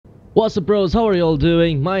What's up, bros? How are you all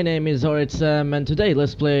doing? My name is HorridSam, and today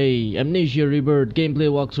let's play Amnesia Rebirth gameplay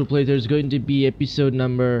walkthrough play. There's going to be episode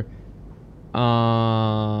number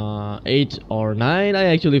 8 or 9. I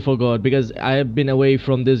actually forgot because I have been away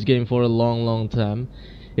from this game for a long time.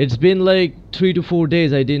 It's been like 3 to 4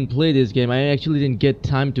 days I didn't play this game. I actually didn't get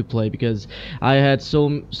time to play because I had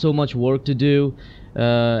so much work to do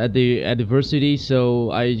at the university,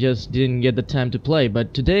 so I just didn't get the time to play.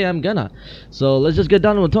 But today I'm gonna. So let's just get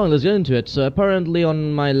down with tongue. Let's get into it. So apparently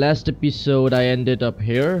on my last episode I ended up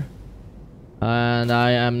here, and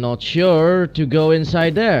I am not sure to go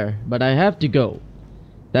inside there, but I have to go.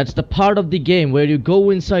 That's the part of the game where you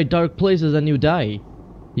go inside dark places and you die.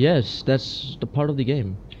 Yes, that's the part of the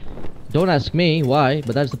game. Don't ask me why,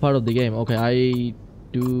 but that's the part of the game. Okay, I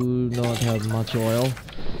do not have much oil.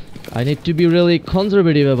 I need to be really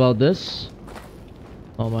conservative about this.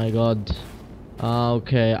 Oh my god.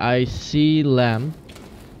 Okay, I see lamp.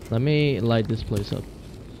 Let me light this place up.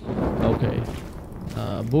 Okay.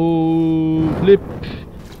 Boo flip.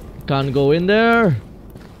 Can't go in there.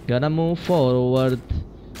 Gotta move forward.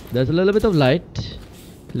 There's a little bit of light.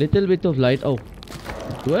 Little bit of light. Oh.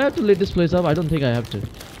 Do I have to lit this place up? I don't think I have to.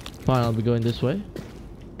 Fine, I'll be going this way.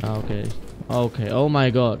 Okay. Okay. Oh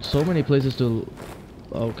my god. So many places to...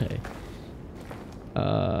 Okay.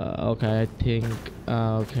 Okay, I think...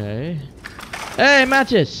 okay. Hey,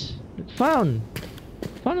 matches! Found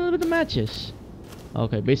a little bit of matches.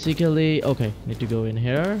 Okay, basically... Okay, need to go in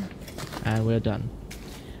here. And we're done.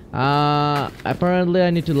 Apparently I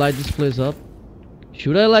need to light this place up.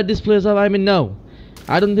 Should I light this place up? I mean, no.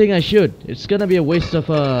 I don't think I should. It's gonna be a waste of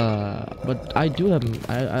but I do have...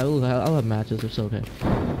 I'll have matches, it's okay.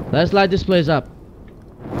 Let's light this place up.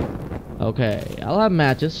 Okay, I'll have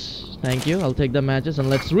matches. Thank you. I'll take the matches and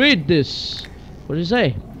let's read this. What did you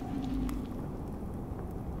say?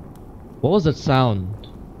 What was that sound?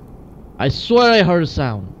 I swear I heard a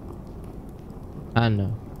sound. I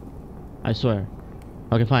know. I swear.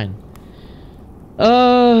 Okay, fine. These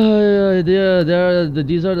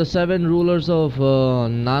are the 7 rulers of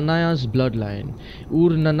Nanaya's bloodline.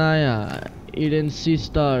 Nanaya, Eden Sea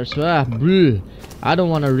Stars. I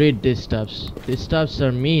don't want to read these stuffs. These stuffs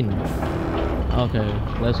are mean. Okay,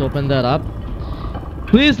 let's open that up.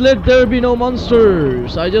 Please let there be no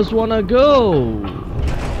monsters. I just want to go.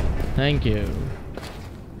 Thank you.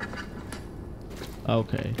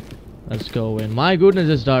 Okay, let's go in. My goodness,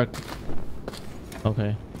 it's dark.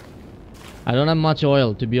 Okay. I don't have much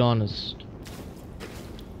oil, to be honest.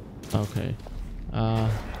 Okay. I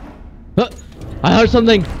heard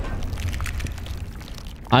something.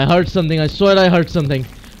 I heard something. I swear I heard something.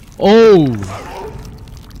 Oh.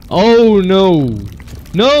 Oh no.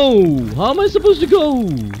 No. How am I supposed to go?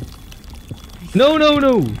 No.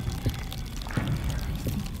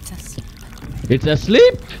 It's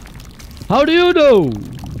asleep? How do you know?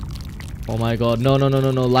 Oh my god. No.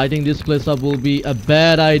 Lighting this place up will be a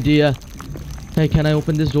bad idea. Hey, can I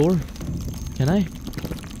open this door? Can I?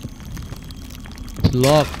 It's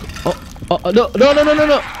locked. Oh, no.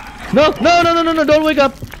 No, don't wake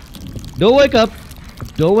up. Don't wake up.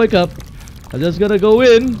 Don't wake up. I'm just gonna go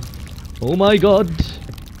in. Oh my god.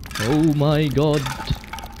 Oh my god.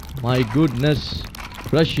 My goodness.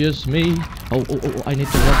 Precious me. Oh, I need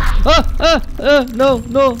to run.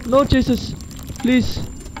 No chases. Please.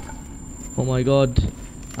 Oh my god.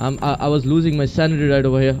 I was losing my sanity right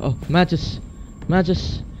over here. Oh, matches.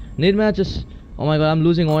 Matches. Need matches. Oh my god, I'm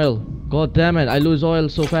losing oil. God damn it, I lose oil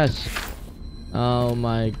so fast. Oh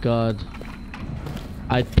my god.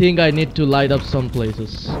 I think I need to light up some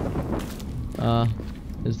places.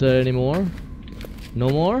 Is there any more? No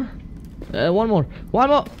more? One more.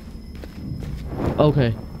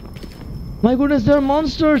 Okay. My goodness, there are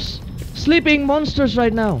monsters. Sleeping monsters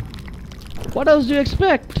right now. What else do you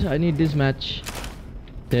expect? I need this match.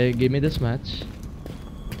 There, give me this match.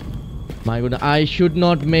 My goodness, I should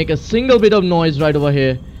not make a single bit of noise right over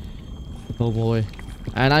here. Oh boy.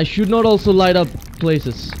 And I should not also light up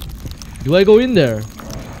places. Do I go in there?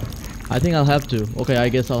 I think I'll have to. Okay, I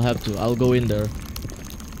guess I'll have to. I'll go in there.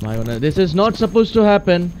 My goodness, this is not supposed to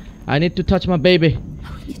happen. I need to touch my baby.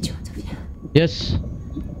 I'll get you out of here. Yes.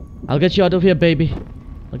 I'll get you out of here, baby.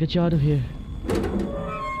 I'll get you out of here.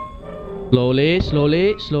 Slowly.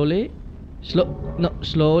 Slowly.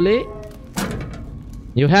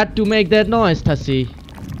 You had to make that noise, Tassie.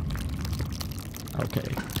 Okay.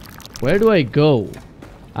 Where do I go?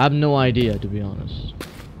 I have no idea, to be honest.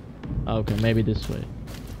 Okay, maybe this way.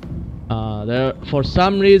 For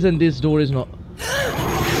some reason this door is not...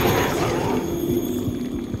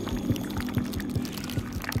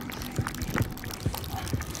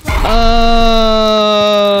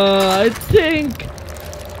 I think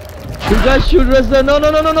You guys should rest there. No,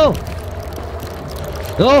 no, no, no, no.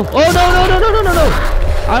 No. Oh, no, no, no, no, no, no, no.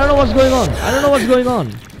 I don't know what's going on. I don't know what's going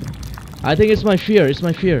on. I think it's my fear. It's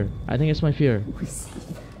my fear. I think it's my fear.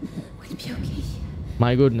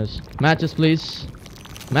 My goodness. Matches, please.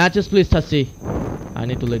 Matches, please, Tassi. I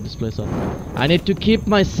need to light this place up. I need to keep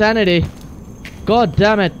my sanity. God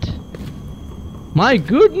damn it. My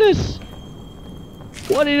goodness.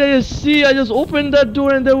 What did I just see? I just opened that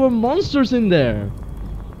door and there were monsters in there.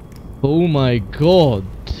 Oh my god.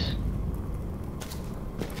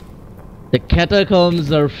 The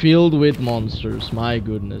catacombs are filled with monsters. My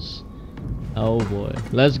goodness. Oh boy.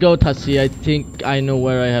 Let's go, Tassi. I think I know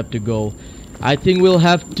where I have to go. I think we'll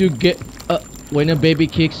have to get... when a baby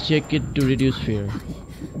kicks, check it to reduce fear.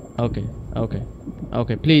 Okay. Okay.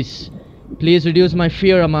 Okay. Please. Please reduce my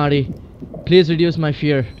fear, Amari. Please reduce my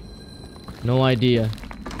fear. No idea.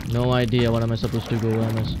 No idea. What am I supposed to go? Where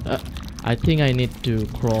am I think I need to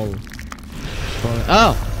crawl.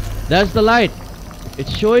 Oh! That's the light.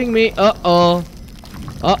 It's showing me. Uh-oh.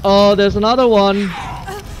 Uh-oh. There's another one.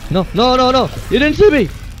 No. No, no, no. You didn't see me.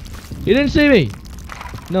 You didn't see me.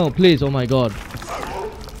 No, please. Oh my god.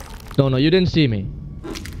 No, no. You didn't see me.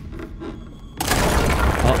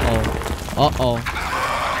 Uh-oh. Uh-oh.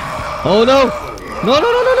 Oh no. No,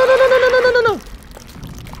 no, no, no, no, no, no, no, no, no, no.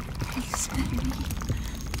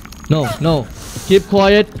 No, no. Keep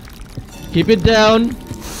quiet. Keep it down.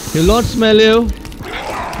 He'll not smell you.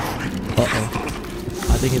 Uh-oh.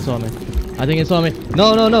 I think he saw me. I think he saw me.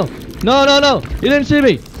 No, no, no. No, no, no. He didn't see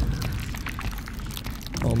me.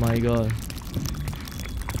 Oh my god.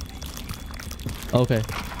 Okay.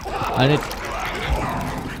 I need...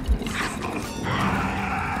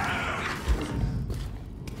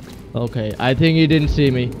 Okay. I think he didn't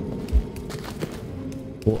see me.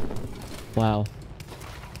 Wow.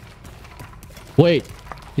 Wait.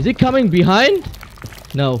 Is he coming behind?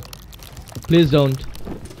 No. Please don't.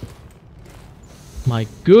 My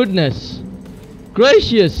goodness.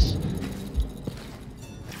 Gracious.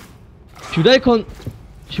 Should I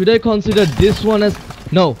consider this one as...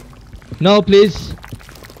 No. No, please.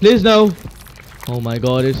 Please, no. Oh my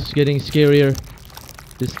god, it's getting scarier.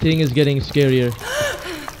 This thing is getting scarier.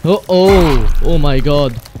 Oh, oh. Oh my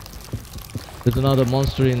god. There's another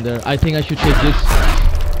monster in there. I think I should take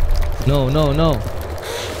this. No, no, no.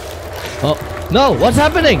 Oh, no. What's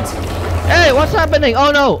happening? Hey, what's happening?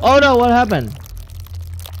 Oh no. Oh no, what happened?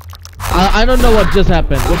 I don't know what just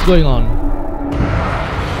happened. What's going on?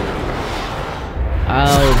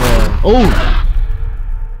 Oh boy. Oh.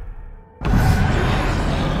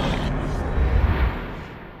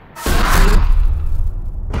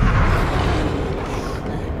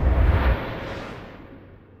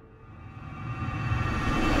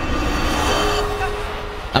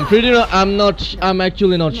 I'm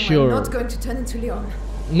actually not sure. I'm not going to turn into Leon.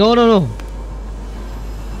 No, no, no.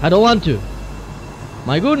 I don't want to.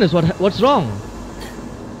 My goodness, what's wrong?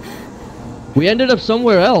 We ended up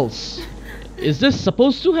somewhere else. Is this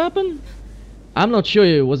supposed to happen? I'm not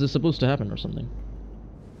sure. Was it supposed to happen or something?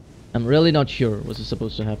 I'm really not sure. Was it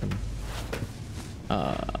supposed to happen?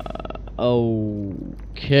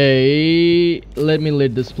 Okay. Let me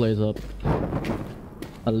lit this place up.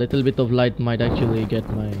 A little bit of light might actually get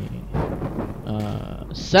my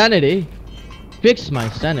sanity. Fix my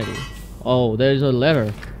sanity. Oh, there's a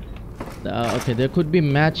letter. Okay, there could be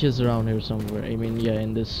matches around here somewhere. I mean, yeah,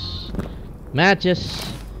 in this...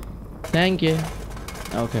 Matches. Thank you.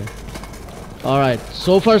 Okay. Alright,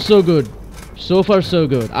 so far so good. So far so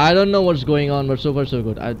good. I don't know what's going on, but so far so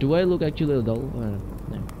good. Do I look actually dull? No.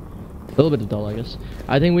 A little bit dull, I guess.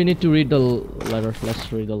 I think we need to read the letter.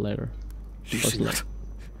 Let's read the letter. Losing it.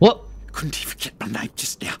 What? Couldn't even get my name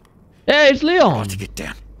just now. Hey, it's Leon. Got to get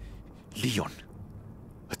down. Leon.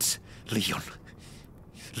 It's Leon.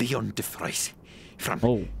 Leon de Vries from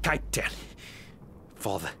Cape Town.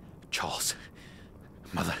 Father Charles.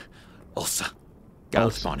 Mother Elsa.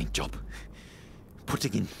 Gold mining job.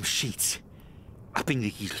 Putting in machines. Upping the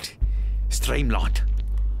yield. Streamlined.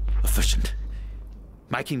 Efficient.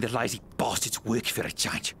 Making the lazy bastards work for a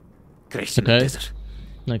change. Grace in the desert.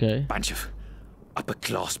 Okay. Bunch of upper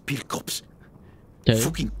class bill cops. Okay.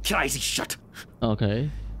 Fucking crazy shit. Okay.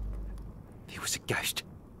 There was a ghost.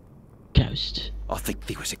 Ghost. I think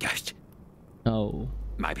there was a ghost. Oh.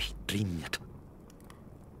 Maybe dreaming it.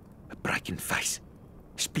 A broken face.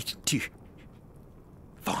 Split in two.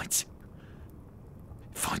 Vines.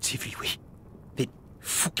 Vines everywhere. That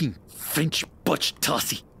fucking French butch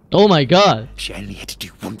Tassie. Oh my god. She only had to do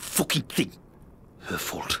one fucking thing. Her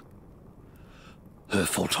fault. Her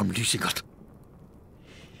fault I'm losing it.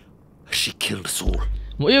 She killed us all.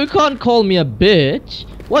 Well, you can't call me a bitch.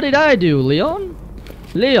 What did I do, Leon?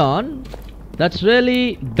 Leon, that's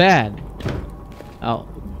really bad. Oh,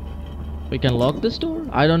 we can lock this door?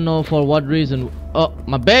 I don't know for what reason. Oh,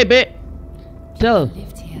 my baby! Tell.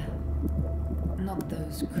 Lived here. Not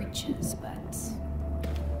those creatures, but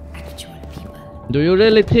actual people. Do you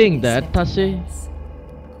really think that, Tassi?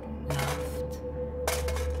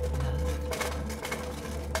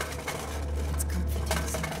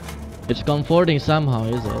 It's comforting somehow,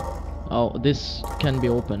 is it? Oh, this can be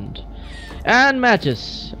opened. And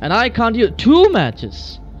matches. And I can't use 2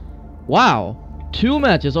 matches. Wow. 2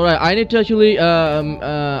 matches. Alright, I need to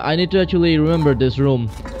actually remember this room.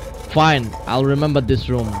 Fine, I'll remember this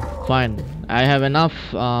room. Fine. I have enough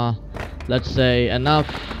let's say enough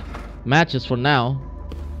matches for now.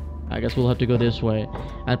 I guess we'll have to go this way.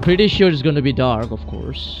 I'm pretty sure it's gonna be dark, of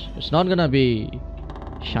course. It's not gonna be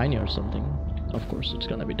shiny or something. Of course it's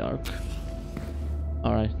gonna be dark.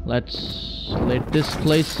 Alright, let's light this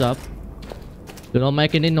place up. Do not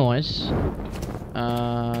make any noise.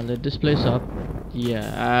 Let this place up.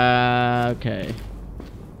 Yeah, okay.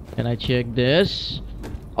 Can I check this?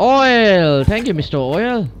 Oil! Thank you, Mr.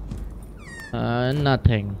 Oil.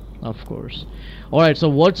 Nothing, of course. Alright, so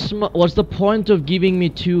what's the point of giving me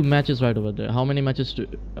 2 matches right over there? How many matches do...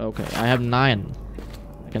 Okay, I have 9.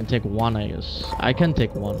 I can take 1, I guess. I can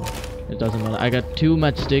take 1. It doesn't matter. I got 2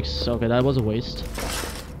 matchsticks. Okay, that was a waste.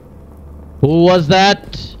 Who was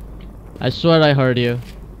that? I swear I heard you.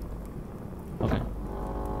 Okay.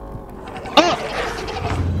 Oh!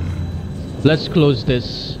 Let's close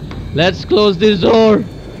this. Let's close this door.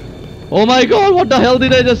 Oh my god, what the hell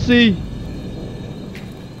did I just see?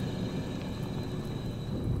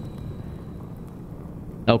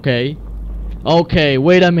 Okay. Okay,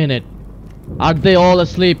 wait a minute. Are they all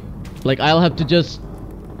asleep? Like, I'll have to just...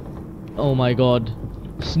 Oh my god.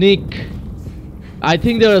 Sneak. I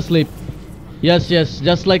think they're asleep. Yes, yes,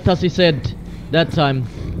 just like Tassi said that time.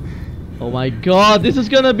 Oh my god, this is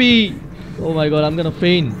gonna be... Oh my god, I'm gonna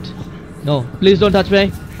faint. No, please don't touch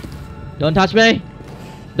me. Don't touch me.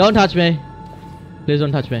 Don't touch me. Please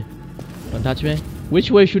don't touch me. Don't touch me.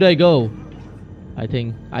 Which way should I go? I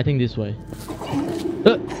think this way.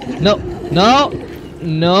 No, no,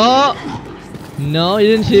 no, no, you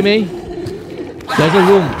didn't see me. There's a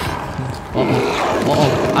room.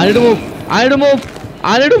 I need to move. I need to move.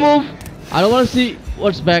 I need to move. I don't want to see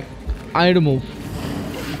what's back. I need to move.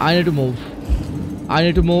 I need to move. I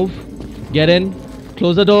need to move. Get in.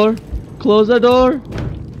 Close the door. Close the door.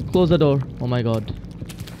 Close the door. Oh my god.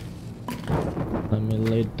 Let me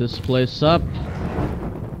light this place up.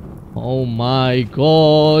 Oh my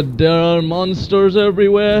god. There are monsters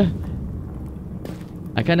everywhere.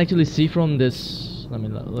 I can actually see from this. Let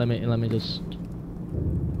me just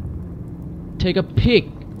take a peek.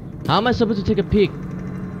 How am I supposed to take a peek?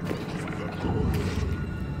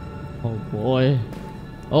 Oh boy.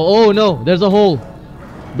 Oh no, there's a hole.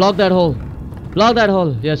 Block that hole. Block that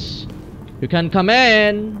hole. Yes. You can come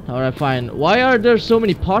in. Alright, fine. Why are there so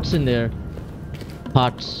many pots in there?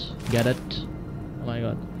 Pots. Get it? Oh my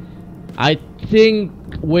god. I think...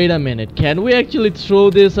 Wait a minute. Can we actually throw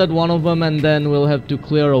this at one of them and then we'll have to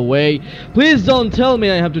clear away? Please don't tell me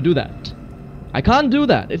I have to do that. I can't do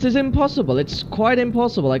that. It is impossible. It's quite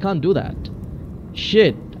impossible. I can't do that.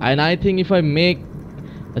 Shit. And I think if I make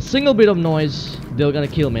a single bit of noise, they're gonna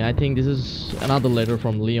kill me. I think this is another letter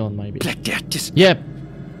from Leon, maybe. Black Dad just... Yep.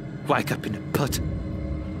 Wake up in a pit.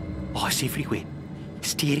 Eyes everywhere.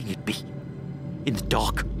 Staring at me. In the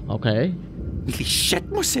dark. Okay. Nearly shat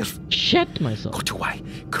myself. Shat myself? Got away.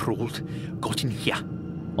 Crawled. Got in here.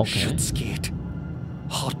 Okay. Shit scared.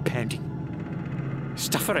 Heart pounding.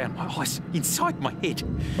 Stuff around my eyes. Inside my head.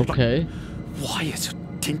 Okay. Like wires or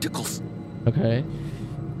tentacles. Okay.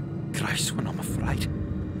 Grace when I'm afraid.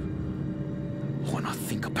 When I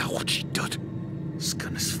think about what she did.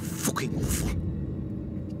 Skin is fucking awful.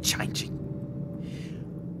 Changing.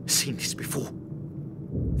 Seen this before.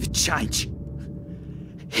 The change.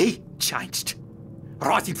 He changed.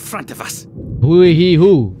 Right in front of us. Who he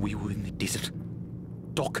who? We were in the desert.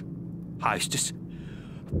 Doc. Hostess.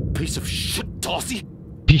 Piece of shit, Darcy.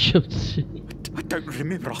 Bishops. I don't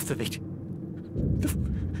remember after that.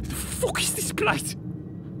 The fuck is this place?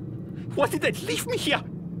 Why did they leave me here?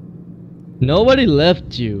 Nobody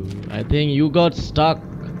left you. I think you got stuck.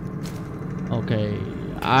 Okay.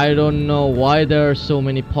 I don't know why there are so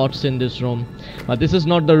many pots in this room. But this is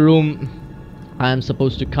not the room I am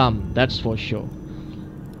supposed to come. That's for sure.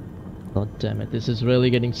 God damn it. This is really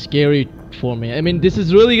getting scary for me. I mean, this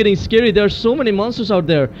is really getting scary. There are so many monsters out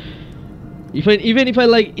there. Even if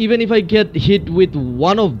I get hit with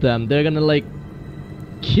one of them, they're gonna like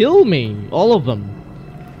kill me. All of them.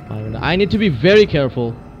 I need to be very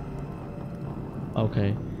careful.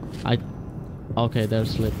 Okay. Okay,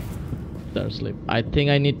 there's slip. There's slip. I think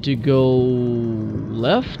I need to go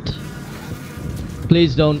left.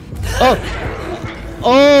 Please don't. Oh!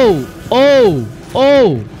 Oh! Oh!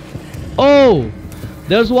 Oh! Oh!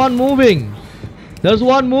 There's one moving! There's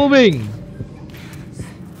one moving!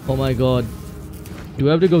 Oh my god. Do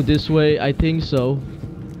I have to go this way? I think so.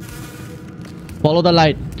 Follow the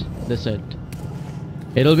light, they said.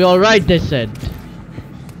 It'll be alright, they said.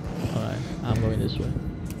 Alright, I'm going this way.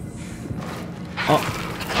 Oh.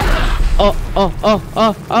 Oh, oh, oh,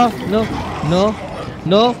 oh, oh, no, no,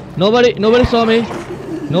 no, nobody saw me.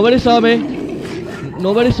 Nobody saw me.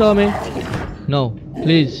 Nobody saw me. No,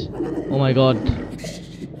 please. Oh my god.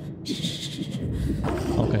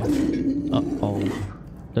 Okay. Uh-oh.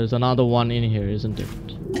 There's another one in here, isn't it?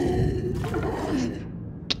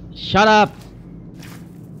 Shut up!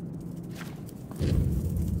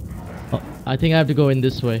 Oh, I think I have to go in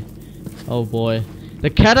this way. Oh boy. The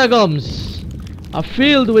catacombs are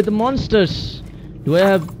filled with monsters. Do I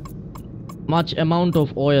have much amount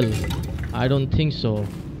of oil? I don't think so.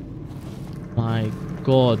 My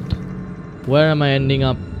god. Where am I ending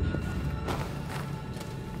up?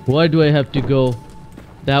 Where do I have to go?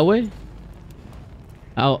 That way?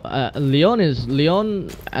 Oh, Leon,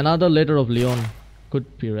 another letter of Leon.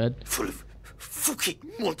 Could be read. Full of fucking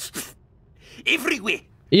monsters. Everywhere.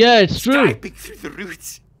 Yeah, it's true. Striping through the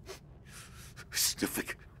roots. Sniffing.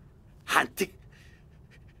 Hunting.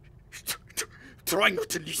 Trying not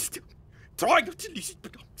to lose it. Trying not to lose it,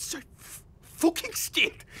 but I'm so fucking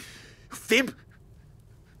scared. Of them.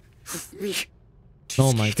 Of me. Too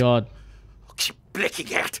Oh my scared. god. I'll keep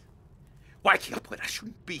blacking out. Waking up where I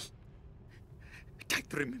shouldn't be. I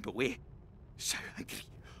don't remember where. So hungry.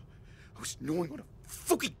 I was gnawing on a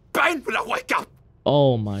fucking bone when I wake up.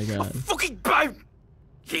 Oh my A god. fucking bone.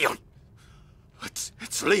 Leon.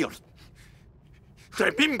 It's Leon.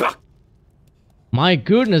 Remember. My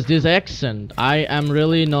goodness, this accent. I am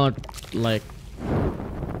really not like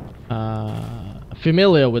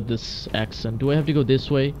familiar with this accent. Do I have to go this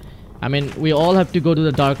way? I mean, we all have to go to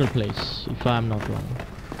the darker place, if I'm not wrong.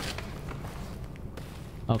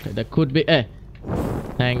 Okay, that could be.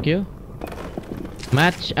 Thank you.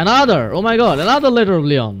 Match another. Oh my god, another letter of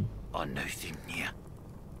Leon. I know them near.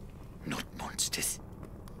 Not monsters.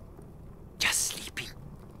 Just sleeping.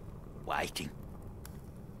 Waiting.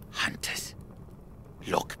 Hunters.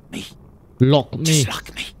 Lock me. Lock me. Just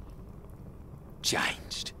like me.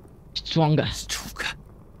 Changed. Stronger. Stronger.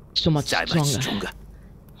 So much So stronger. much stronger.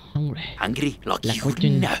 Hungry. Hungry like Like you we would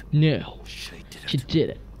didn't know. know. She did She it. did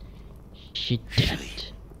it. She did She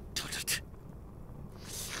it. did it.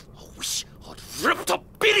 I wish I'd ripped the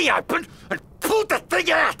belly open and pulled the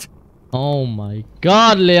thing out. Oh my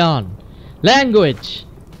god, Leon. Language.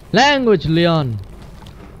 Language, Leon.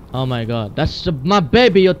 Oh my god. That's my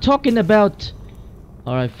baby you're talking about.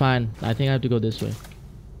 Alright, fine. I think I have to go this way.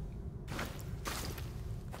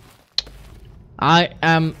 I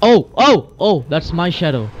am. Oh! That's my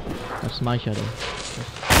shadow. That's my shadow.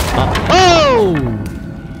 Oh!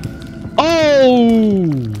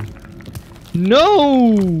 Oh!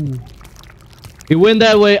 No! It went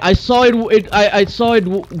that way. I saw it. I saw it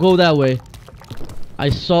go that way. I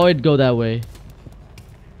saw it go that way.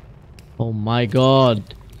 Oh my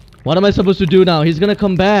god. What am I supposed to do now? He's gonna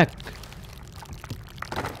come back.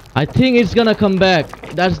 I think it's gonna come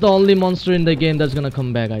back. That's the only monster in the game that's gonna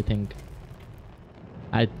come back, I think.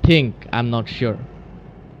 I'm not sure.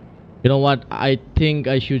 You know what? I think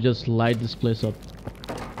I should just light this place up.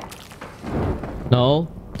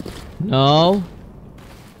 No. No.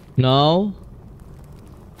 No.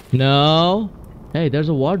 No. Hey, there's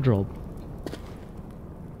a wardrobe.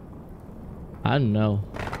 I don't know.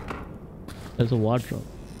 There's a wardrobe.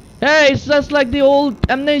 Hey, it's just like the old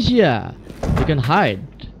Amnesia. You can hide.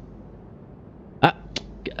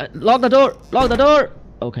 Lock the door. Lock the door.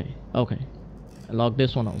 Okay. Okay. Lock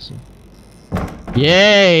this one also.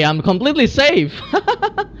 Yay! I'm completely safe.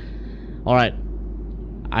 Alright.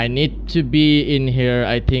 I need to be in here,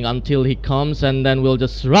 I think, until he comes, and then we'll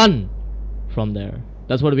just run from there.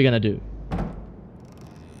 That's what we're gonna do.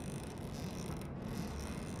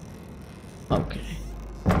 Okay.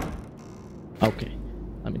 Okay.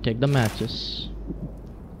 Let me take the matches.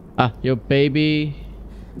 Ah, your baby.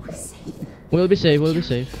 We'll be safe. We'll be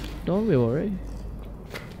safe. Don't be worried.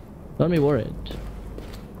 Don't be worried.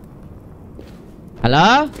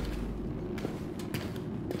 Hello?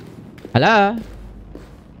 Hello?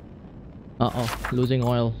 Uh-oh. Losing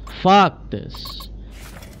oil. Fuck this.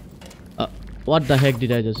 What the heck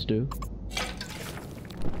did I just do?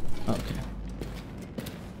 Okay.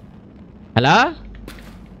 Hello?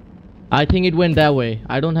 I think it went that way.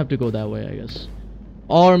 I don't have to go that way, I guess.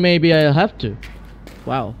 Or maybe I have to.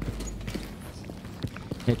 Wow.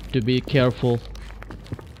 Need to be careful.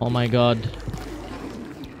 Oh my god.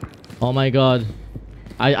 Oh my god.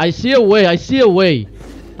 I see a way. I see a way.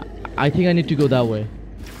 I think I need to go that way.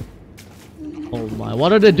 Oh my.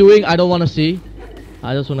 What are they doing? I don't want to see.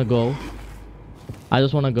 I just want to go. I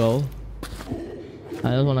just want to go.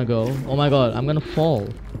 I just want to go. Oh my god. I'm gonna fall.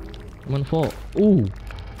 I'm gonna fall. Ooh.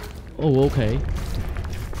 Oh, okay.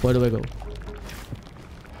 Where do I go?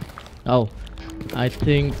 Oh. I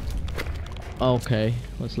think... Okay.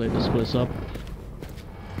 Let's light this place up.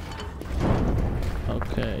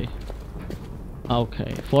 Okay.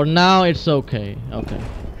 Okay. For now, it's okay. Okay.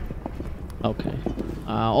 Okay.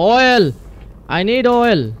 Oil! I need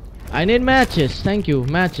oil. I need matches. Thank you.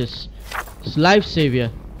 Matches. It's life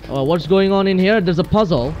savior. Oh, what's going on in here? There's a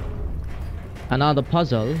puzzle. Another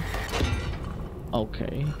puzzle.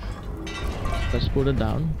 Okay. Let's put it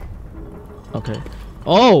down. Okay.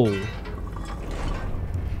 Oh!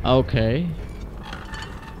 Okay.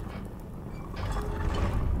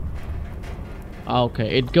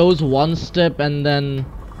 Okay. It goes one step and then...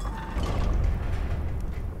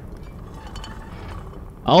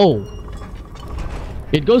 Oh!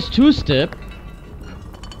 It goes two step.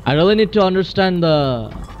 I really need to understand the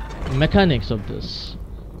mechanics of this.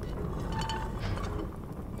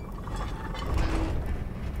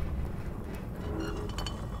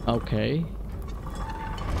 Okay.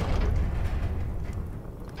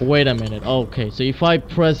 Wait a minute. Okay, so if I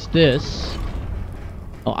press this...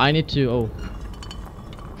 Oh, I need to... Oh.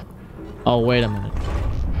 Oh, wait a minute.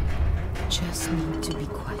 Just need to be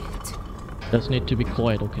quiet. Just need to be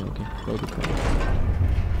quiet. Okay, okay. Go be quiet.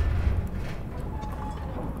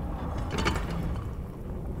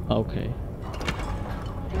 Okay.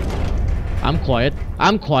 I'm quiet.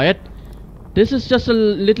 I'm quiet. This is just a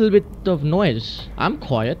little bit of noise. I'm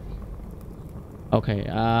quiet. Okay,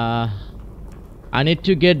 I need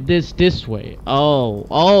to get this way.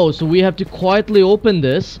 Oh, so we have to quietly open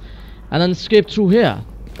this and then escape through here.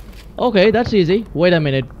 Okay, that's easy. Wait a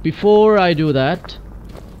minute. Before I do that,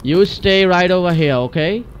 you stay right over here,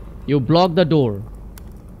 okay? You block the door.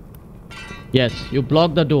 Yes, you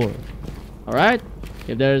block the door. Alright?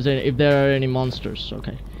 If there are any monsters,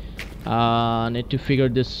 okay. Need to figure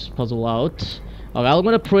this puzzle out. Okay, I'm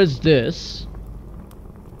gonna press this.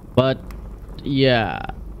 But yeah,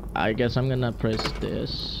 I guess I'm gonna press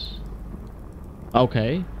this.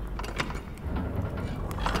 Okay.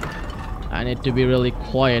 I need to be really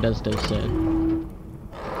quiet, as they said.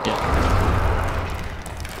 Yeah.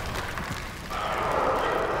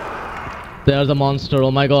 There's a monster.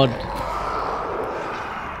 Oh my god.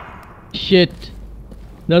 Shit.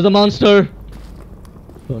 There's a monster.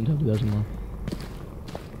 Don't tell me there's a monster.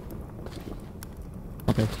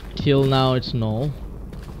 Okay. Till now it's no.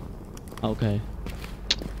 Okay.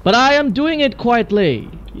 But I am doing it quietly.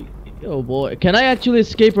 Oh boy. Can I actually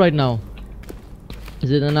escape right now?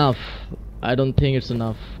 Is it enough? I don't think it's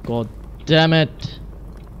enough. God damn it.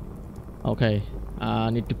 Okay. I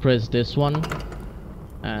need to press this one.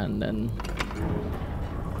 And then...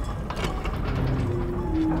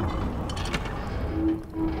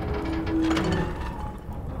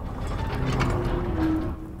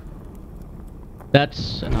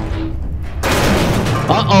 That's enough.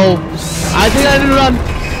 Uh-oh. I think I need to run.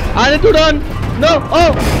 I need to run. No.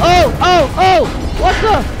 Oh. What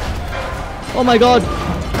the? Oh my god.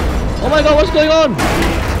 Oh my god, what's going on?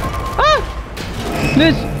 Ah!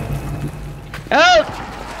 Please. Help.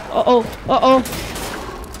 Uh-oh.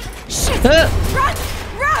 Shit. Run!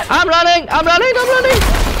 I'm running.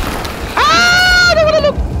 Ah! I don't wanna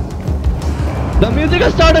look. The music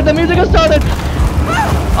has started.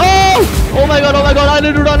 Oh my god, I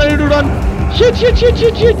need to run. Shit.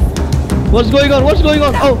 What's going on?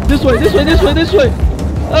 Oh, this way.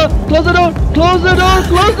 Close the door.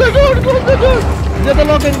 Get the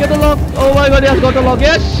lock. Oh my god, yes, got the lock.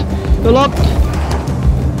 Yes, the lock.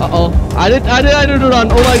 Uh-oh. I need to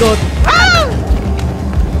run. Oh my god. Ah!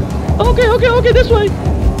 Okay, this way.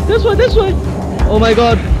 Oh my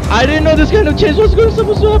god. I didn't know this kind of change was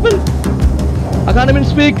supposed to happen. I can't even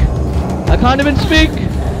speak.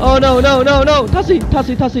 Oh no. Tassie,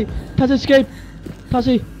 escape.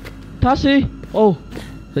 Tassie. Oh,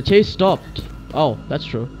 the chase stopped. Oh, that's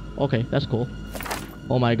true. Okay, that's cool.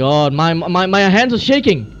 Oh my god, my hands are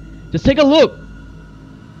shaking. Just take a look.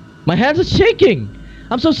 My hands are shaking.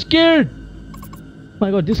 I'm so scared. Oh my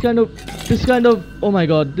god, this kind of oh my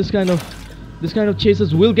god, this kind of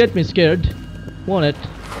chases will get me scared. Won't it?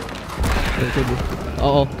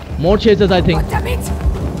 Uh-oh. More chases, I think.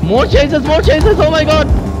 More chases. Oh my god.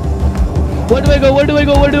 Where do I go? I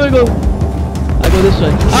go this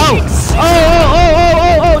way. Ow!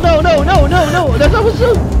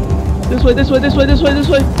 this way, this way, this way, this way, this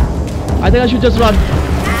way. I think I should just run.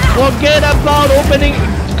 Forget about opening,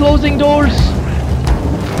 closing doors.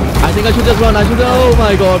 I think I should just run. I should. Oh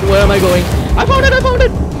my god, where am I going? I found it, I found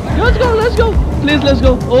it. Let's go, let's go. Please, let's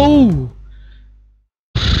go. Oh.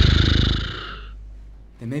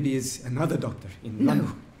 There maybe is another doctor in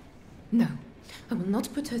London. No. I will not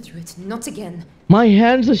put her through it. Not again. My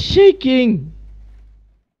hands are shaking.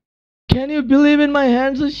 Can you believe it? My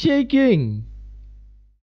hands are shaking.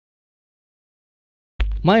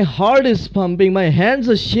 My heart is pumping. My hands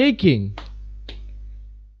are shaking.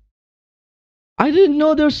 I didn't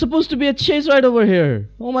know there was supposed to be a chase right over here.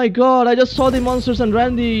 Oh my god, I just saw the monsters and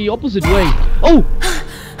ran the opposite way. Oh!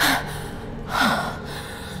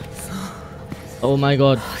 Oh my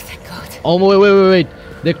god. Oh, thank god. Oh, wait.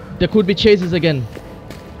 There could be chases again.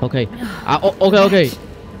 Okay. Okay.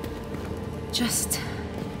 Just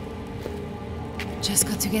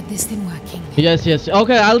got to get this thing working. Yes.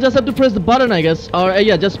 Okay, I'll just have to press the button, I guess. Or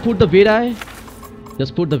yeah, just put the Vitae.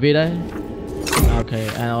 Just put the Vitae. Okay,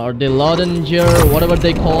 or the Laudinger, whatever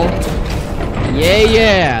they call.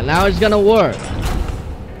 Yeah. Now it's gonna work.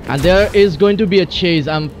 And there is going to be a chase.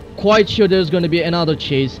 I'm quite sure there's going to be another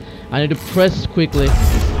chase. I need to press quickly.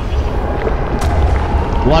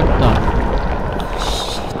 What the?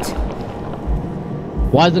 Shit.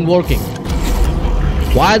 Why isn't it working?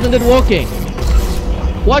 Why isn't it working?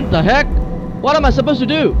 What the heck? What am I supposed to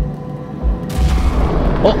do?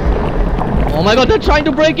 Oh my god, they're trying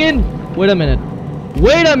to break in. Wait a minute.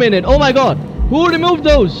 Oh my god. Who removed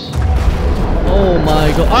those? Oh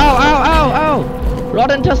my god. Ow.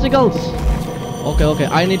 Rotten testicles. Okay.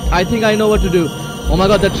 I think I know what to do. Oh my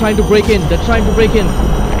god, they're trying to break in. Let's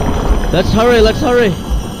hurry.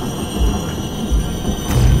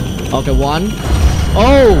 Okay, one.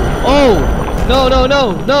 Oh.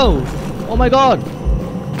 No. Oh my god.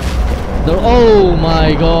 Oh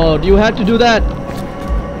my god, you had to do that.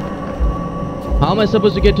 How am I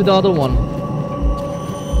supposed to get to the other one?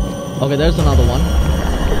 Okay, there's another one.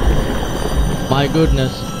 My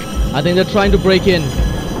goodness. I think they're trying to break in.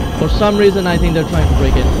 For some reason, I think they're trying to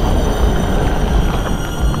break in.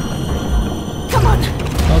 Come on.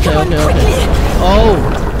 Okay. Quickly.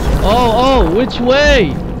 Oh, which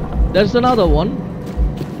way? There's another one.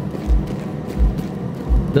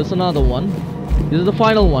 This is the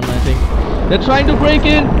final one, I think. They're trying to break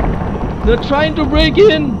in.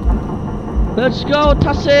 Let's go,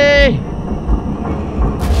 Tassie.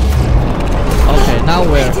 Okay, now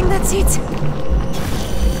where? I think that's it.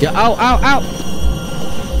 Yeah, ow.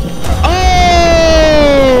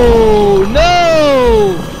 Oh,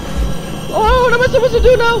 no. Oh, what am I supposed to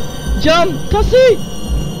do now? Jump,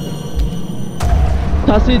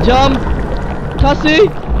 Tassie, jump. Tassie.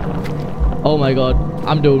 Oh my god,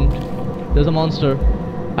 I'm doomed. There's a monster.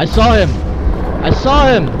 I saw him.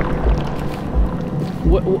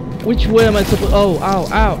 Which way am I supposed? Oh, ow.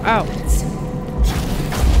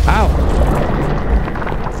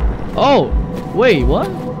 Oh, wait, what?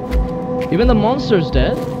 Even the monster's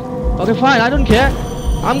dead? Okay, fine, I don't care.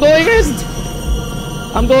 I'm going in.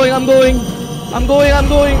 I'm going.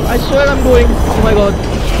 I swear I'm going. Oh my god,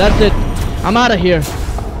 that's it. I'm out of here.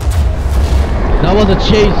 That was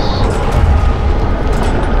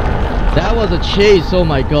a chase. Oh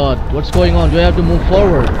my god, what's going on? Do I have to move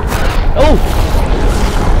forward? Oh!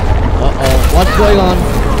 Uh-oh, what's going on?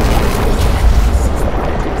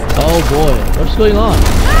 Oh boy, what's going on?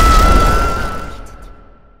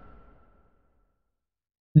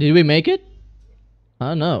 Did we make it?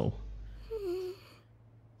 Oh no.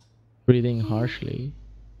 Breathing harshly.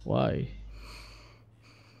 Why?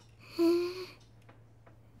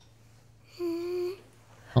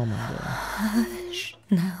 Oh my god. Hush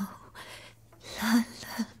now.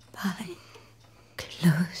 Lullaby.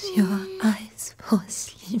 Close your eyes, for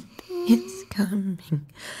sleep is coming.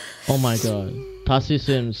 Oh my god. Tassie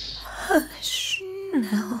Sims. Hush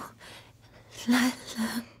now.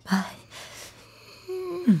 Lullaby.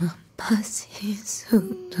 Mama sees, so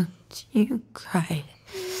don't you cry.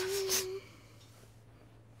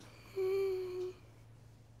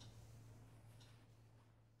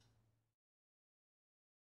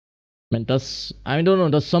 Man, I don't know,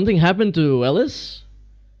 does something happen to Ellis?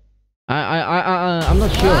 I'm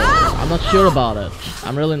not sure. I'm not sure about it.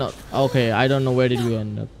 I'm really not. Okay, I don't know, where did we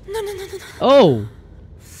end up? No. Oh!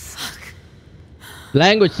 Fuck.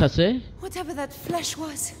 Language, Sase. Whatever that flesh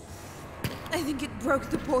was, I think it broke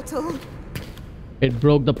the portal. It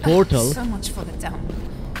broke the portal. So much for the dump.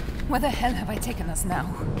 Where the hell have I taken us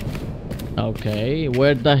now? Okay,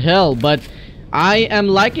 where the hell? But I am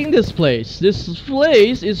liking this place. This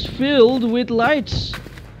place is filled with lights.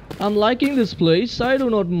 I'm liking this place. I do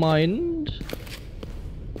not mind.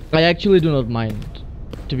 I actually do not mind.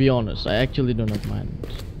 To be honest, I actually do not mind.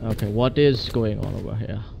 Okay, what is going on over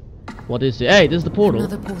here? What is it? Hey, this is the portal.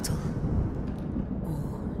 Another portal.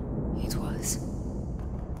 Or it was.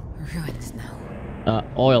 Ruined now.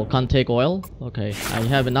 Oil. Can't take oil? Okay, I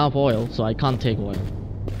have enough oil, so I can't take oil.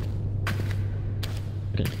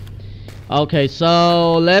 Okay. Okay,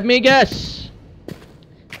 so let me guess.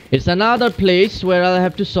 It's another place where I'll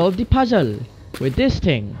have to solve the puzzle with this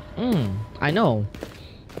thing. I know.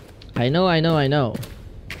 I know.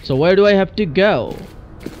 So where do I have to go?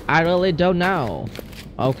 I really don't know.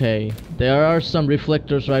 Okay, there are some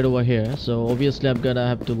reflectors right over here, so obviously I'm gonna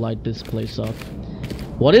have to light this place up.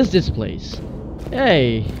 What is this place?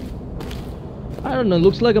 Hey, I don't know,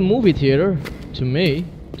 looks like a movie theater to me.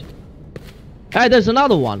 Hey, there's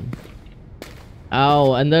another one.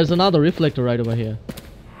 Oh, and there's another reflector right over here.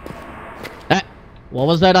 Hey, what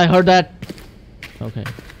was that? I heard that. Okay.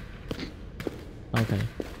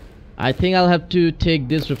 I think I'll have to take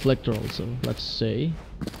this reflector also. Let's see.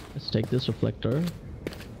 Let's take this reflector.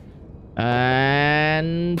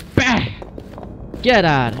 And bah! Get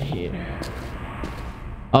out of here.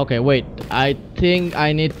 Okay, wait. I think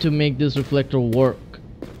I need to make this reflector work.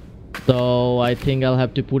 So I think I'll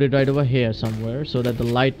have to put it right over here somewhere so that the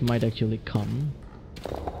light might actually come.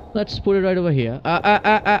 Let's put it right over here.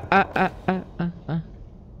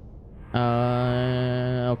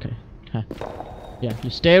 Okay. Huh. Yeah,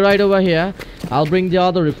 you stay right over here. I'll bring the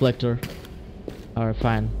other reflector. Alright,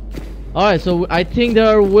 fine. Alright, so I think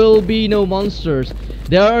there will be no monsters.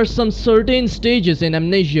 There are some certain stages in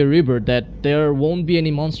Amnesia Rebirth that there won't be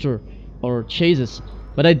any monster or chases.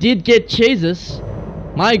 But I did get chases.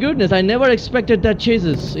 My goodness, I never expected that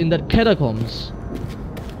chases in that catacombs.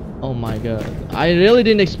 Oh my god. I really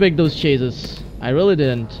didn't expect those chases. I really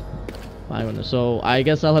didn't. My goodness. So I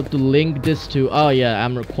guess I'll have to link this to... Oh yeah,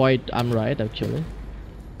 I'm right actually.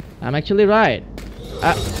 I'm actually right.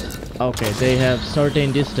 Okay, they have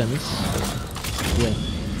certain distance. Yeah.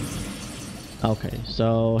 Okay,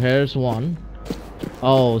 so here's one.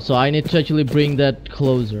 Oh, so I need to actually bring that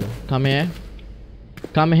closer. Come here.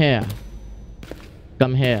 Come here.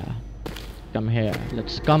 Come here. Come here.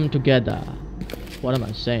 Let's come together. What am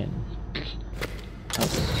I saying?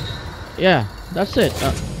 Okay. Yeah, that's it.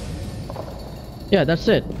 Yeah, that's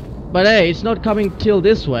it. But hey, it's not coming till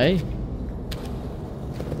this way.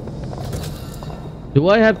 Do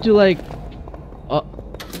I have to like...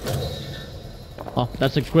 Oh,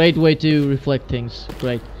 that's a great way to reflect things.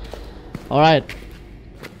 Great. Alright.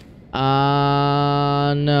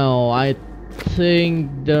 No, I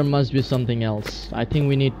think there must be something else. I think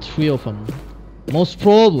we need 3 of them. Most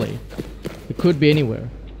probably. It could be anywhere.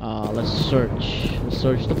 Let's search. Let's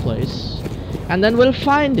search the place. And then we'll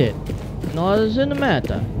find it. No, it doesn't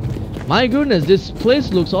matter. My goodness, this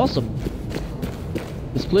place looks awesome.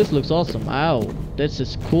 This place looks awesome. Ow, this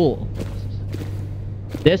is cool.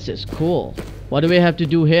 This is cool. What do we have to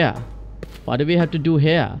do here? What do we have to do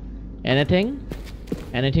here? Anything?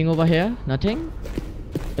 Anything over here? Nothing?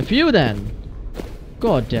 A few then.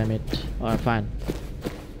 God damn it. Alright, fine.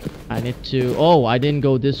 I need to... Oh, I didn't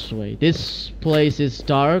go this way. This place is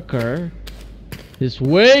darker. This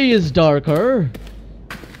way is darker.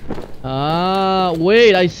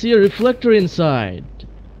 Wait, I see a reflector inside.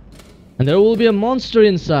 And there will be a monster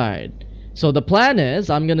inside. So the plan is,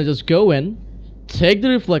 I'm gonna just go in, take the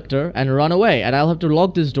reflector, and run away. And I'll have to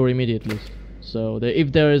lock this door immediately. So,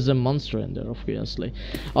 if there is a monster in there, obviously.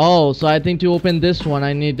 Oh, so I think to open this one,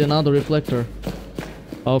 I need another reflector.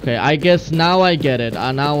 Okay, I guess now I get it.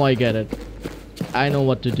 Now I get it. I know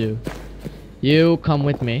what to do. You come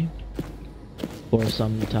with me. For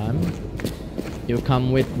some time. You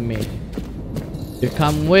come with me. You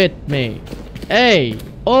come with me. Hey!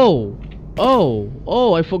 Oh!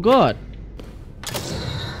 Oh, I forgot.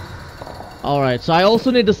 Alright, so I also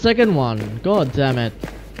need the second one. God damn it.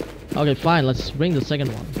 Okay, fine, let's bring the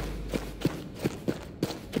second one.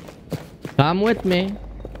 Come with me.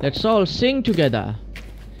 Let's all sing together.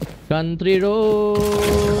 Country road.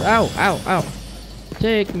 Ow.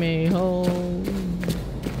 Take me home.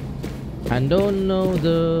 I don't know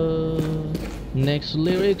the next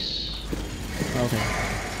lyrics. Okay.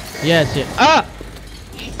 Yes.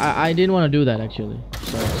 I didn't want to do that actually.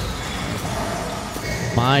 Sorry.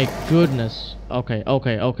 My goodness. Okay.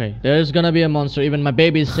 There's gonna be a monster. Even my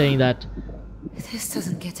baby is saying that. This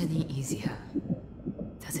doesn't get any easier,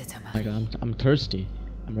 does it, Amanda? Oh my god, I'm thirsty.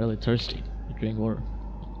 I'm really thirsty. I drink water.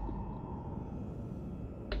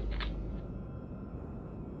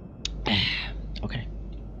 Okay.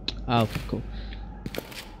 Okay, cool.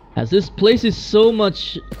 As this place is so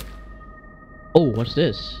much... Oh, what's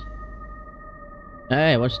this?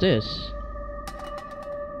 Hey, what's this?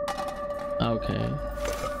 Okay.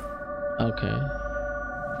 Okay.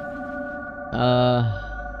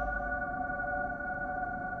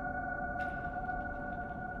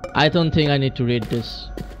 I don't think I need to read this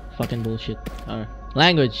fucking bullshit. Alright.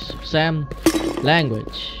 Language, Sam.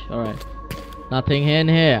 Language. Alright. Nothing in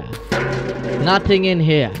here. Nothing in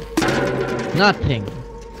here. Nothing.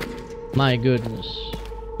 My goodness.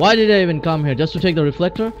 Why did I even come here? Just to take the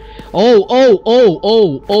reflector? Oh.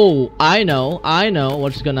 I know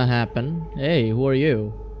what's gonna happen. Hey, who are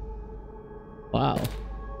you? Wow.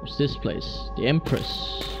 What's this place? The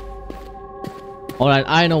Empress. Alright,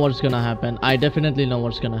 I know what's gonna happen. I definitely know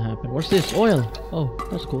what's gonna happen. What's this? Oil. Oh,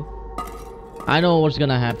 that's cool. I know what's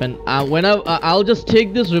gonna happen. I'll just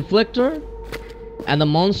take this reflector, and the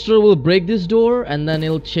monster will break this door, and then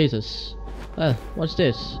it'll chase us. What's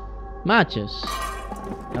this? Matches.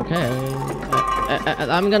 Okay.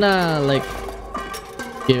 I'm gonna like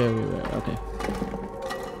give everywhere. Okay.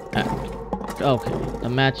 Okay. The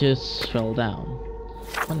matches fell down.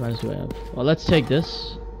 What matches do I have? Well, let's take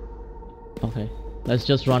this. Okay. Let's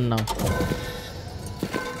just run now.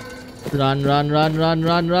 Run.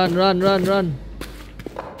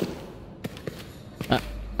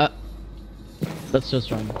 Let's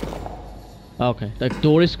just run. Okay, the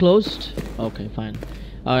door is closed. Okay, fine.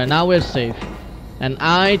 Alright, now we're safe. And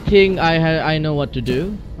I think I know what to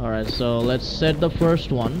do. Alright, so let's set the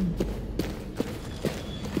first one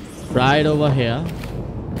right over here.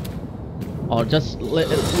 Or just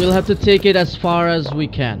we'll have to take it as far as we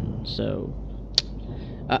can. So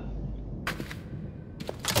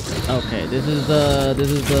okay, this is the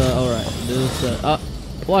alright, this is the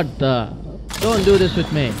what the, don't do this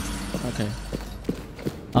with me. Okay.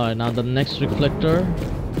 Alright, now the next reflector.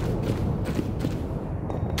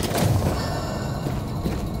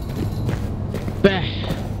 Bah.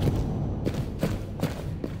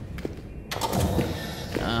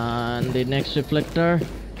 And the next reflector.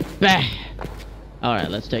 Bah. Alright,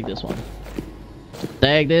 let's take this one.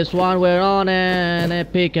 Take this one, we're on an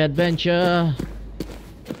epic adventure.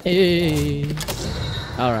 Hey.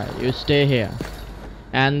 Alright, you stay here.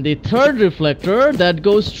 And the third reflector that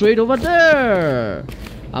goes straight over there.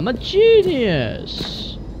 I'm a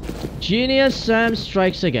genius. Genius Sam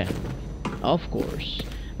strikes again. Of course.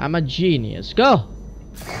 I'm a genius. Go.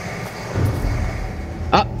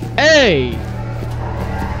 Hey.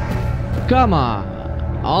 Come on.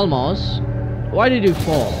 Almost. Why did you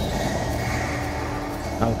fall?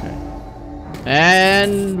 Okay.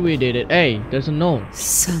 And we did it. Hey, there's a note.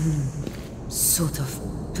 Some sort of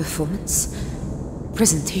performance?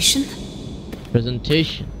 Presentation?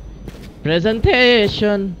 Presentation.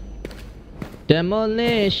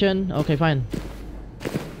 Demolition. Okay, fine.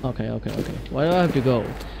 Okay. Where do I have to go?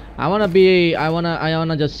 I wanna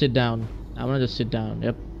just sit down.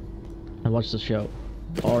 Yep. And watch the show.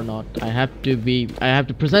 Or not. I have to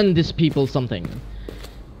present these people something.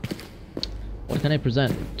 What can I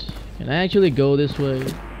present? Can I actually go this way?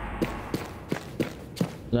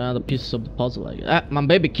 The pieces of the puzzle, I guess. My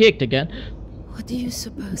baby kicked again. What do you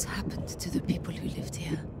suppose happened to the people who lived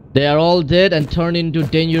here? They are all dead and turned into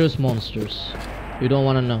dangerous monsters. You don't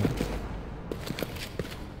want to know.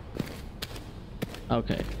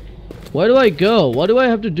 Okay. Where do I go? What do I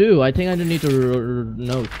have to do? I think I need to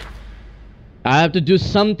note. I have to do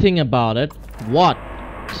something about it. What?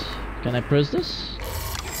 Can I press this?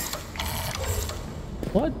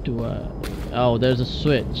 What do I... Oh, there's a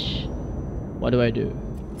switch. What do I do?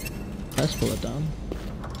 Let's pull it down.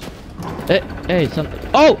 Hey, something.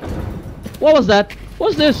 Oh! What was that?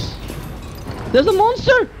 What's this? There's a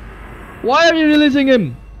monster! Why are you releasing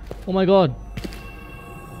him? Oh my god.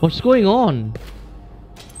 What's going on?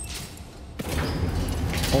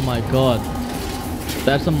 Oh my god.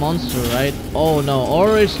 That's a monster, right? Oh no,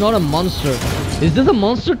 or it's not a monster. Is this a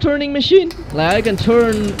monster turning machine? Like I can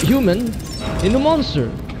turn human into monster.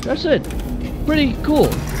 That's it. Pretty cool,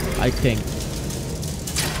 I think.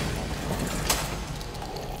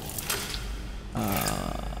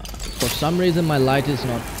 For some reason my light is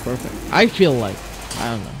not perfect. I feel like, I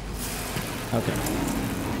don't know.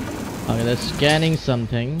 Okay, that's scanning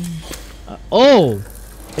something. Oh,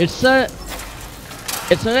 it's an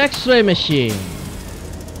X-ray machine.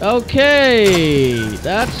 Okay,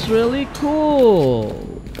 that's really cool.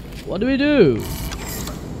 What do we do?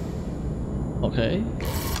 Okay.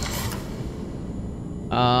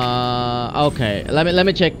 Okay. Let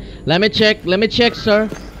me check, sir.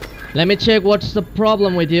 Let me check. What's the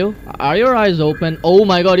problem with you? Are your eyes open? Oh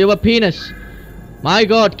my god, you have a penis. My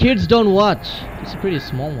god, kids don't watch. It's a pretty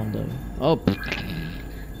small one though. Oh.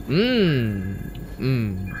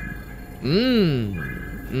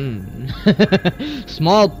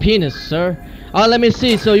 Small penis, sir. Let me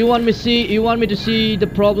see. So you want me to see the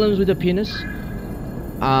problems with the penis?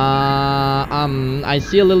 I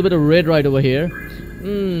see a little bit of red right over here.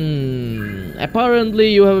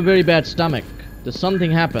 Apparently you have a very bad stomach. Does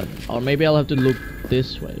something happen? Or maybe I'll have to look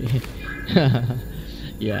this way.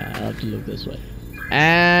 Yeah, I'll have to look this way.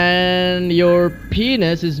 And your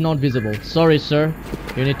penis is not visible. Sorry, sir.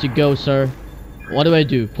 You need to go, sir. What do I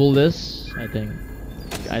do? Pull this? I think.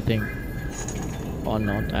 Or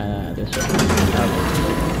not. This way.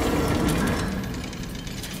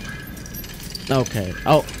 Okay.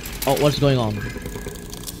 Oh, what's going on?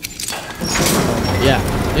 Yeah.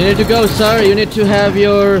 You need to go, sir. You need to have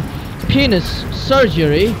your penis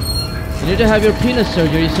surgery. You need to have your penis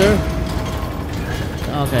surgery, sir.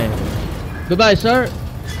 Okay. Goodbye, sir.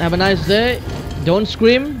 Have a nice day. Don't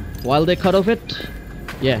scream while they cut off it.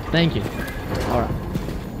 Yeah, thank you.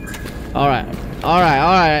 Alright.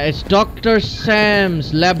 It's Dr.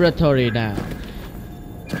 Sam's laboratory now.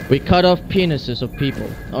 We cut off penises of people.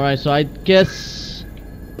 Alright, so I guess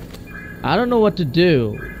I don't know what to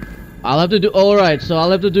do. I'll have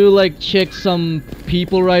to do like check some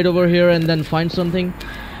people right over here and then find something.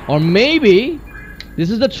 Or maybe this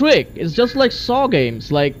is the trick. It's just like Saw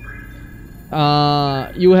games, like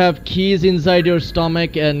you have keys inside your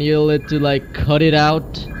stomach and you'll have to like cut it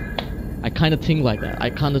out. I kind of think like that.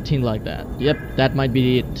 Yep, that might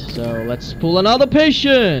be it. So let's pull another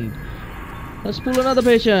patient.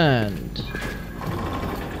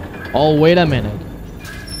 Oh, wait a minute.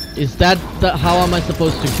 Is that how am I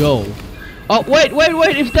supposed to go? Oh, wait.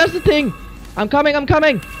 If that's the thing. I'm coming.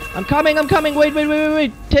 Wait.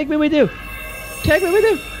 Take me with you.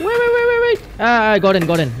 Wait. I got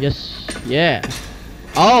in. Yes. Yeah.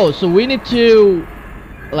 Oh, so we need to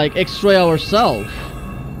like X-ray ourselves.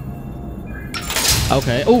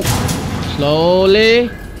 Okay. Oh,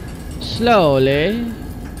 slowly.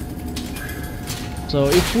 So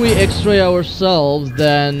if we X-ray ourselves,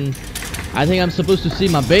 then I think I'm supposed to see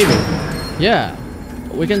my baby. Yeah,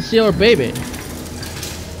 we can see our baby.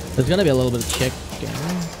 There's gonna be a little bit of check.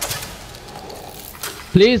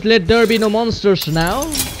 Please let there be no monsters now.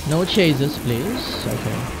 No chases, please.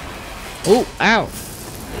 Okay. Oh, ow.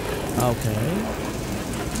 Okay.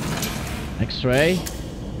 X-ray.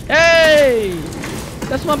 Hey!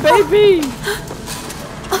 That's my baby!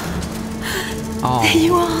 Oh. There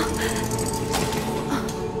you are.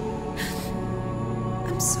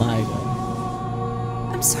 I'm sorry. My God.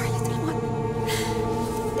 I'm sorry, little one.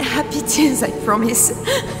 Happy tears, I promise.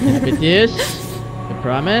 Happy tears? You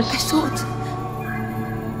promise?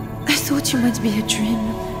 I thought you might be a dream.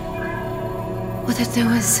 Or that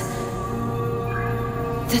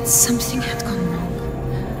that something had gone wrong.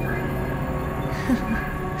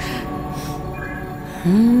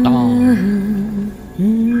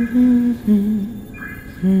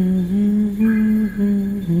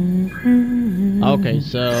 Okay,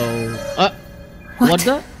 so what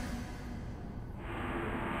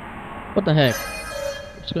the heck?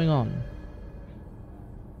 What's going on?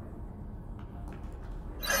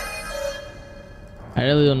 I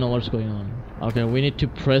really don't know what's going on. Okay, we need to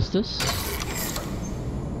press this.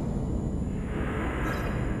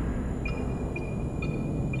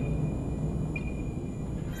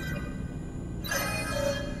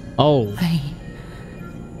 Oh.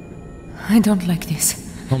 I don't like this.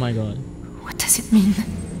 Oh my God. What does it mean?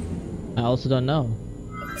 I also don't know.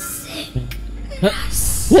 What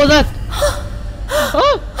was that?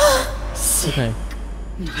 Oh! Okay.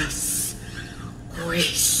 Sickness.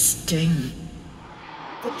 Wasting.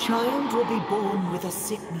 The child will be born with a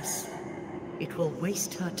sickness. It will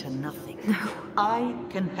waste her to nothing. No. I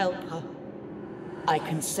can help her. I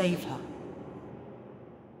can save her.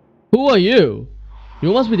 Who are you?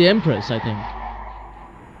 You must be the Empress, I think.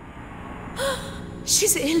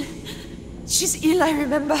 She's ill. She's ill, I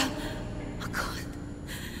remember. Oh God.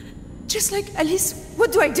 Just like Alice,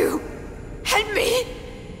 what do I do? Help me!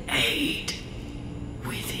 Aid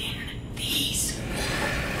within these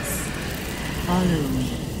walls. Follow me.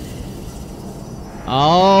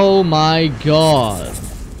 Oh my God.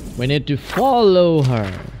 We need to follow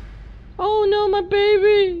her. Oh no, my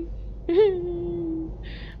baby.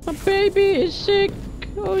 My baby is sick.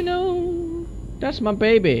 Oh no. That's my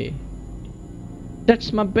baby.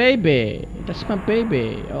 That's my baby. That's my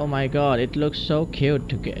baby. Oh my God, it looks so cute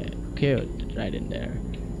to get cute right in there.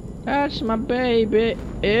 That's my baby.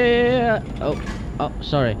 Yeah. Oh,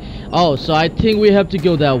 sorry. Oh, so I think we have to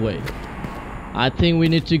go that way. I think we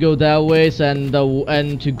need to go that way, and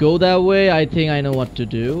to go that way, I think I know what to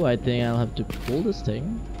do. I think I'll have to pull this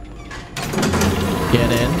thing.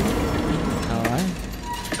 Get in. Alright.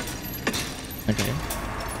 Okay.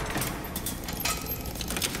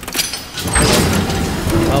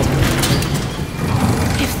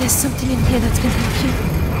 If there's something in here that's gonna help you,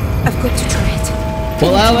 I've got to try it.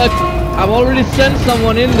 Well, I've already sent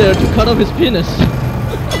someone in there to cut off his penis.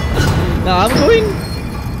 Now I'm going.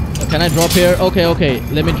 Can I drop here? Okay.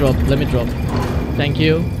 Let me drop. Thank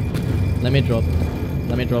you. Let me drop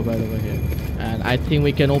right over here. And I think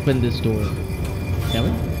we can open this door. Can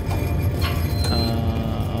we?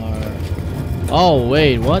 Oh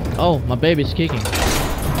wait, what? Oh, my baby's kicking.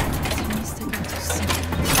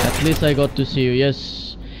 At least I got to see you.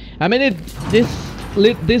 Yes. I mean,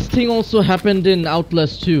 this thing also happened in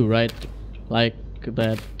Outlast 2, right? Like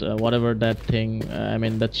that, whatever that thing. I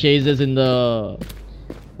mean, the chases in the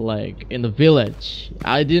village.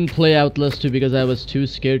 I didn't play Outlast 2 because I was too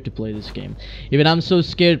scared to play this game. Even I'm so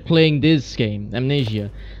scared playing this game, Amnesia.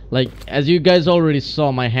 Like, as you guys already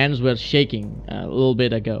saw, my hands were shaking a little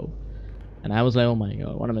bit ago. And I was like, oh my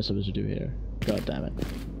god, what am I supposed to do here? God damn it.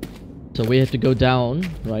 So we have to go down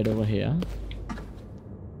right over here.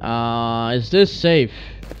 Is this safe?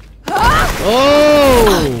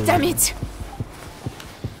 Oh! Damn it!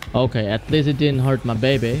 Okay, at least it didn't hurt my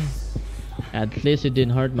baby.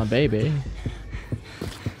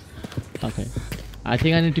 Okay. I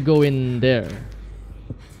think I need to go in there.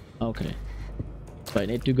 Okay. So I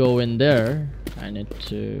need to go in there. I need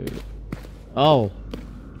to... Oh!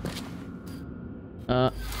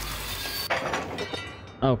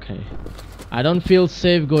 Okay. I don't feel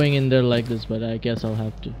safe going in there like this, but I guess I'll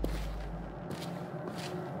have to.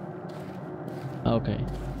 Okay.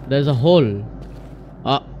 There's a hole.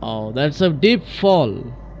 Uh-oh, that's a deep fall.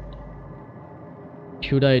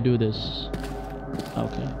 Should I do this?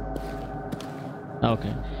 Okay.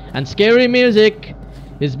 And scary music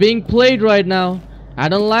is being played right now. I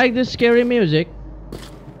don't like this scary music.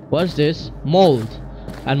 What's this? Mold.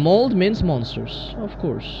 And mold means monsters, of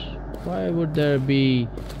course. Why would there be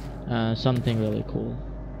something really cool?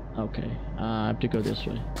 Okay, I have to go this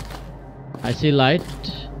way. I see light.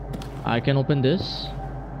 I can open this,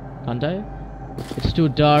 can't I? It's too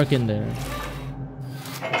dark in there.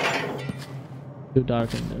 Too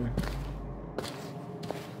dark in there.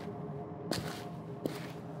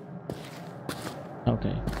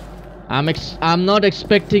 Okay. I'm not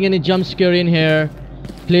expecting any jump scare in here.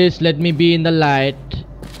 Please let me be in the light.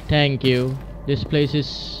 Thank you. This place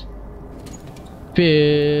is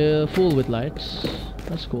full with lights.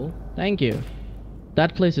 That's cool. Thank you.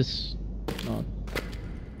 That place is not.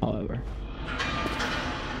 However,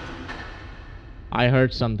 I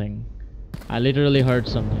heard something. I literally heard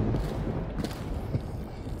something.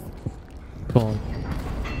 God.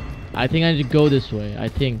 I think I need to go this way. I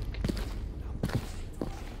think.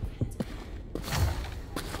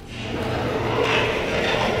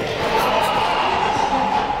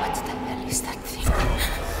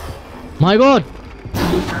 My god!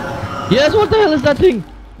 Yes, what the hell is that thing?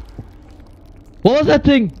 What was that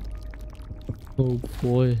thing? Oh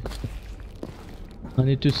boy. I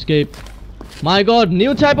need to escape. My god,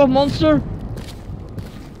 new type of monster?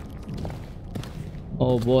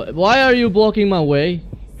 Oh boy. Why are you blocking my way?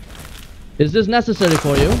 Is this necessary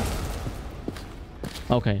for you?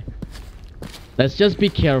 Okay. Let's just be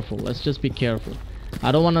careful.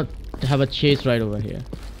 I don't want to have a chase right over here.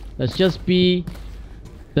 Let's just be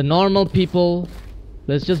the normal people.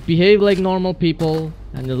 Let's just behave like normal people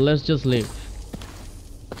and then let's just live.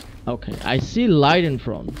 Okay, I see light in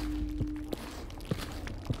front.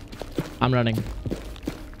 I'm running.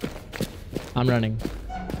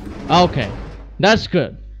 Okay, that's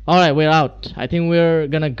good. Alright, we're out. I think we're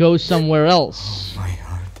gonna go somewhere else. Oh, my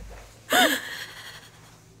heart.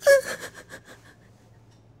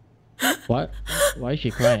 What? Why is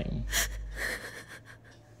she crying?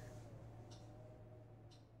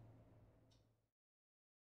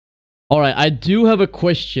 Alright, I do have a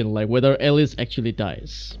question, like whether Ellis actually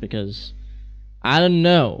dies, because I don't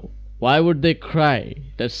know. Why would they cry?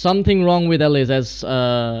 There's something wrong with Ellis, as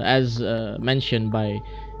mentioned by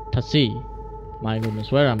Tassi. My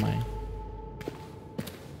goodness, where am I?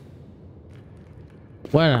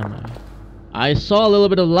 I saw a little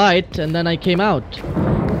bit of light and then I came out.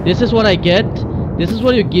 This is what I get? This is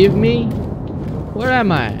what you give me? Where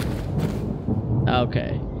am I?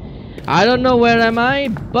 Okay. I don't know where am I,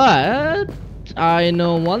 but I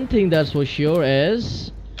know one thing that's for sure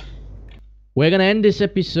is we're gonna end this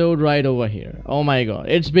episode right over here. Oh my god,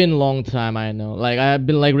 it's been a long time, I know. Like, I've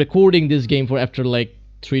been like recording this game for after like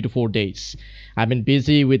 3 to 4 days. I've been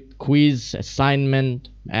busy with quiz, assignment,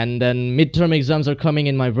 and then midterm exams are coming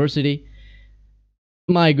in my varsity.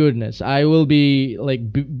 My goodness, I will be like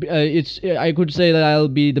I could say that I'll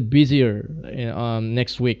be the busier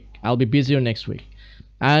next week. I'll be busier next week.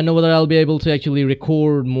 I don't know whether I'll be able to actually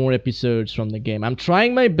record more episodes from the game. I'm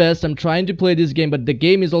trying my best. I'm trying to play this game, but the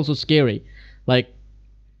game is also scary. Like,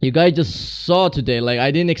 you guys just saw today, like,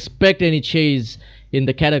 I didn't expect any chase in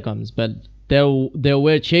the catacombs, but there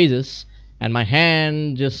were chases, and my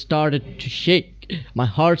hand just started to shake. My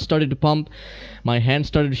heart started to pump. My hand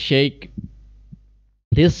started to shake.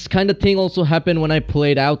 This kind of thing also happened when I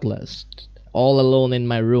played Outlast, all alone in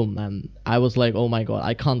my room, and I was like, oh my god,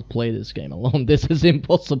 I can't play this game alone. This is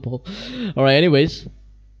impossible. Alright, anyways,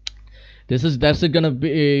 that's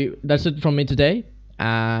it from me today,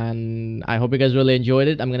 and I hope you guys really enjoyed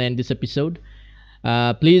it. I'm gonna end this episode.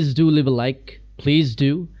 Please do leave a like, please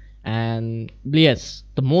do, and yes,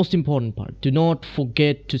 the most important part, do not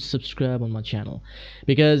forget to subscribe on my channel,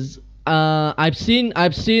 because I've seen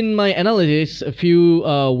my analytics a few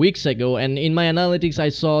weeks ago, and in my analytics I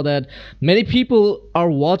saw that many people are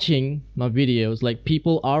watching my videos. Like,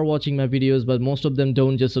 people are watching my videos, but most of them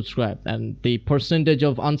don't just subscribe, and the percentage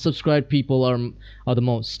of unsubscribed people are the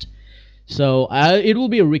most. So it will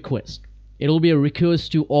be a request. It will be a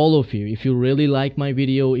request to all of you. If you really like my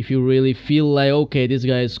video, if you really feel like, okay, this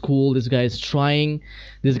guy is cool, this guy is trying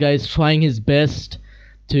his best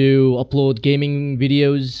to upload gaming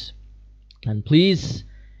videos, and please,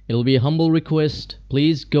 it'll be a humble request,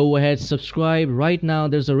 please go ahead, subscribe right now.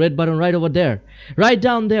 There's a red button right over there, right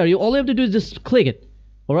down there. All you have to do is just click it.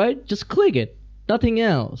 Alright, just click it, nothing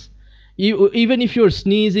else. Even if you're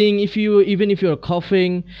sneezing, even if you're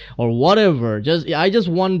coughing or whatever, I just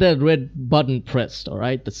want that red button pressed.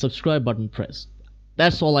 Alright, the subscribe button pressed.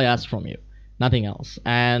 That's all I ask from you, nothing else.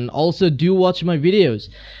 And also do watch my videos,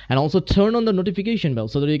 and also turn on the notification bell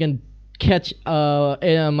so that you can catch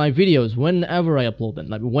my videos whenever I upload them.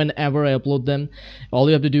 Like, whenever I upload them, all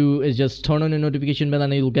you have to do is just turn on your notification bell,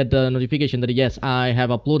 and you'll get the notification that yes, I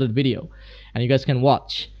have uploaded video, and you guys can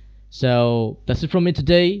watch. So that's it from me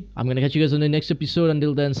today. I'm gonna catch you guys on the next episode.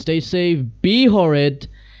 Until then, stay safe, be horrid,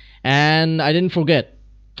 and I didn't forget,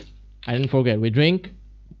 we drink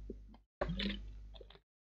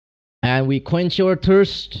and we quench our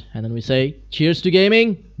thirst, and then we say cheers to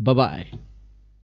gaming. Bye bye.